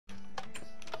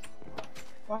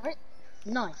Right?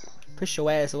 Nice. Push your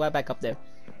ass way back up there.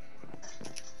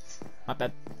 My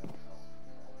bad.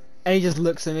 And he just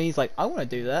looks at me, he's like, I want to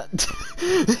do that.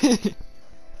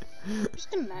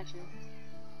 Just imagine.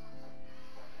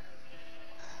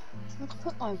 I could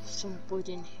put some wood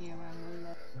in here and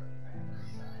look.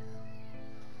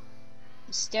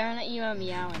 I'm staring at you and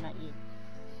meowing at you.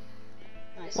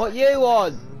 Nice. What you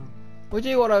want? What do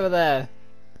you want over there?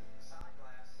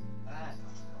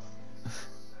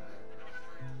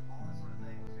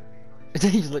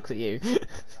 He just looks at you.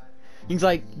 He's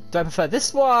like, do I prefer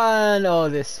this one or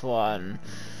this one?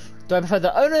 Do I prefer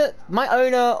the owner, my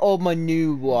owner, or my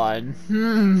new one?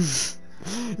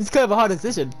 It's kind of a hard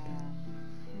decision.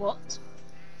 What?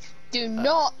 Do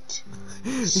not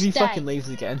If he fucking leaves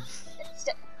again.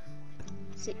 Stay.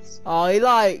 6. Oh, he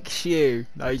likes you.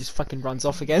 No, he just fucking runs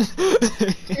off again.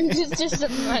 just a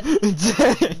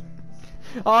run.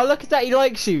 Oh, look at that, he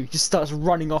likes you. Just starts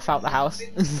running off out the house.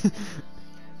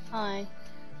 Hi.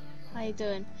 How you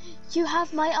doing? You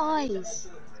have my eyes.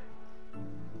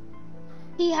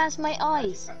 He has my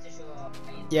eyes.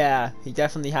 Yeah, he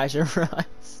definitely has your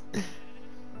eyes.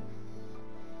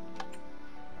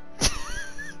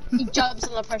 He jumps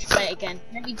on the pressure plate again.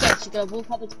 Then he gets you, go walk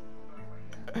up and...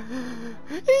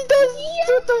 He does.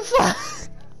 What the fuck?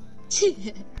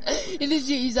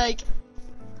 He's like,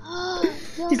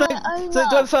 oh, He's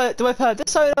like, so do I prefer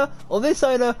this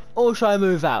owner or should I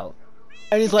move out?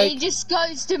 And he's like, and he just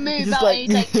goes to move just out like-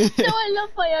 and he's like, no, I love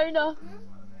my owner.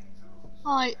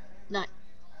 Hi. No.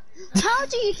 How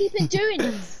do you keep it doing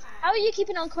this? How are you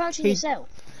keeping on crouching yourself?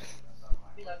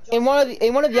 in one of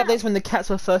the updates when the cats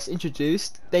were first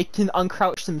introduced, they can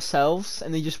uncrouch themselves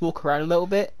and they just walk around a little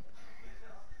bit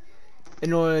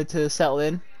in order to settle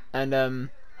in. And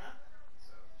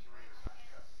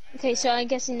Okay, so I'm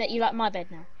guessing that you like my bed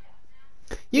now.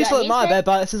 you used to like like my his bed,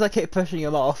 but since I keep pushing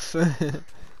him off.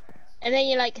 And then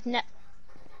you're like, no.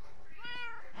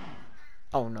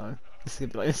 Oh no, this is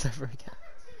gonna be like this over again.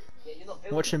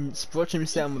 Watch him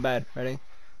sit on my bed. Ready?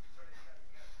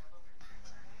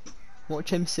 Watch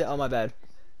him sit on my bed.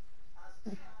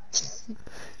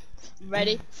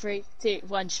 Ready? 3, 2,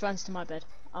 1, just runs to my bed.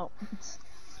 Oh.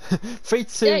 3,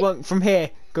 2, Hey. 1. From here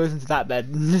goes into that bed.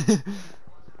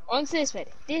 Onto this bed.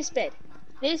 This bed.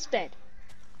 This bed.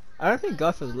 I don't think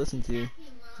Garfield will listen to you.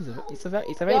 He's a very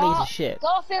lazy shit.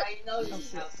 Garfield.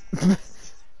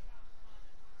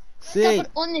 See, Garfield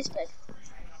on this bed.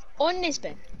 On this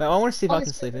bed. but I want to see if On I this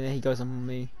can sleep, and then he goes on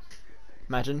me.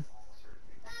 Imagine.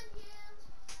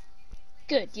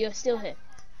 Good, you're still here.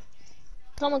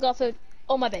 Come on, Garfield.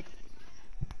 On my bed.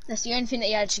 That's the only thing that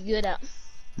you're actually good at.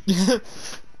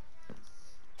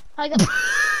 Hi, Garfield.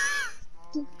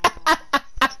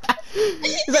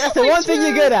 He's like, that's the one thing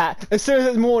you're good at. As soon as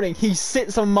it's morning, he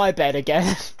sits on my bed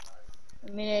again. I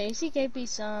mean, he gave me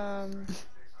some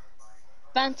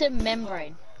phantom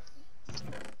membrane.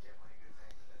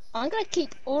 I'm gonna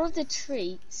keep all of the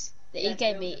treats that he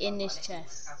gave me in this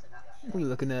chest. What are you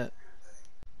looking at?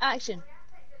 Action.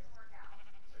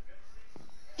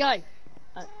 Go.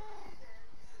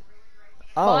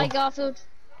 Oh, Bye, Garfield.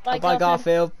 Bye, bye,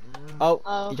 Garfield. Oh,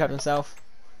 Oh. he trapped himself.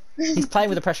 He's playing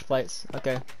with the pressure plates.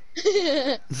 Okay.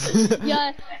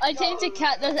 Yeah, I came to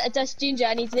cat that's Ginger,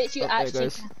 and he's literally Oh, there it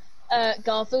actually goes.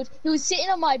 Garfield. He was sitting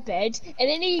on my bed, and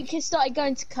then he started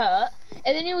going to Kurt,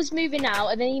 and then he was moving out,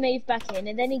 and then he moved back in,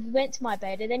 and then he went to my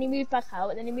bed, and then he moved back out,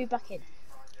 and then he moved back in.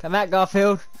 Come back,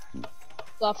 Garfield.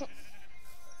 Garfield,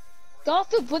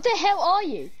 Garfield, what the hell are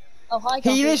you? Oh, hi,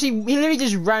 He Garfield. literally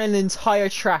just ran an entire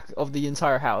track of the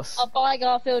entire house. Oh, bye,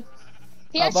 Garfield.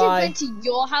 He Oh, actually bye. went to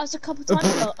your house a couple times.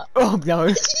 Oh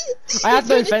no! I have He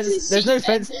no went into fence. the There's no sheep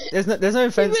fence. pen. There's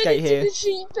no fence He gate went here. into the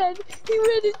sheep pen. He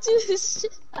went into the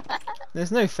sheep.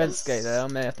 There's no fence gate there. I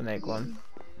may have to make one.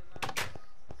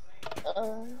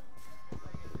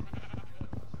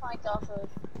 Hi, Garfield.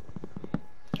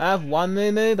 I have one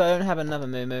moo but I don't have another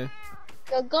moo.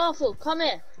 Yo, Garfield, come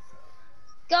here.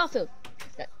 Garfield.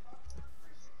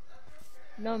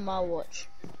 No, my watch.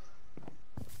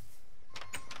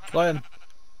 Got him.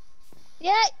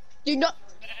 Yeah, do not.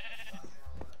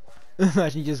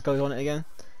 Imagine he just goes on it again.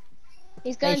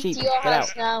 He's going sheep, to your get house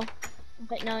out. now.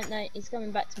 Okay, no, he's coming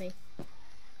back to me.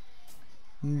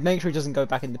 Make sure he doesn't go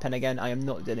back in the pen again. I am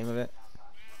not dealing with it.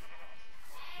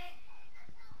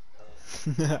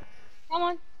 Come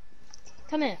on.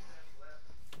 Come here.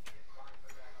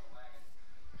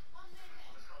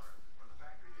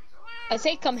 I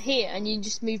say come here, and you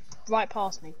just move right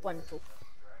past me. Wonderful.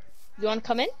 You want to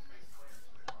come in?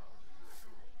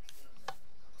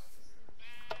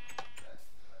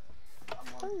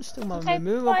 I'm still my Okay,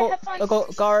 moo. bye, have fun. I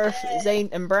got Gareth, Zane,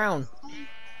 and Brown.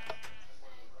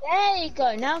 There you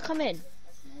go. Now come in.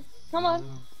 Come on.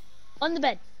 On the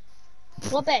bed.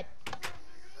 What bed?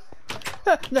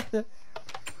 No, no,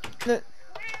 no,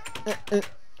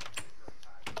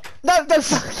 no, no,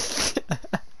 fuck.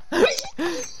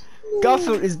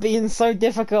 Garfield is being so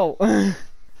difficult. Oh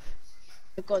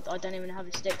God, I don't even have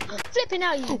a stick. Flipping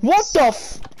out, you. What the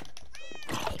f?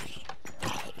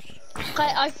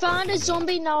 Okay, I found a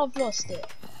zombie. Now I've lost it.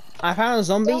 I found a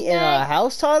zombie in a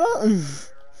house, Tyler.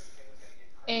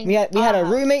 We had a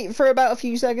roommate for about a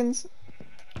few seconds.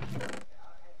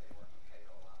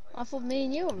 I thought me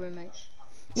and you were roommates.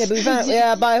 Yeah, but we found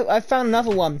but I found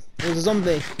another one. It was a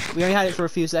zombie. We only had it for a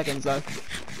few seconds though.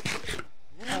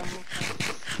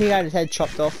 He had his head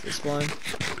chopped off. It's fine.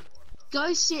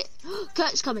 Go sit.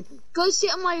 Kurt's coming. Go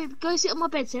sit on my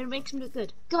bed so it makes him look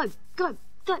good. Go.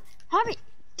 Hurry,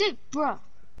 dude, bruh.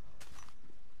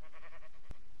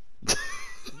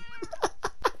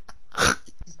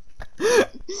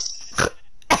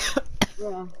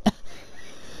 Bruh.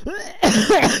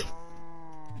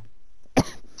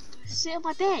 Sit on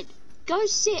my bed. Go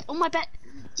sit on my bed.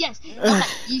 Yes. Okay,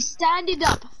 you standing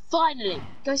up. Finally.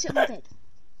 Go sit on my bed.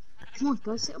 Come on,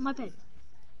 go sit on my bed.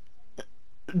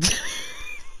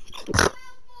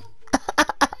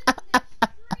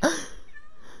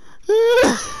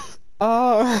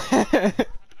 Oh.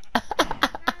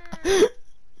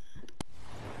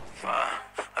 Fine,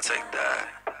 I take that.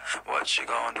 What you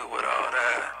gonna do with all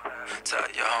that? Tell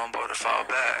your homeboy to fall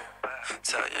back.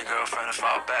 Tell your girlfriend to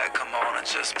fall back. Come on and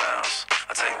just bounce.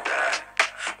 I take that.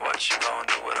 What you gonna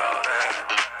do with all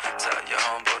that? Tell your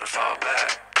homeboy to fall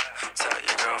back. Tell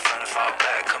your girlfriend to fall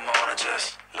back. Come on and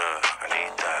just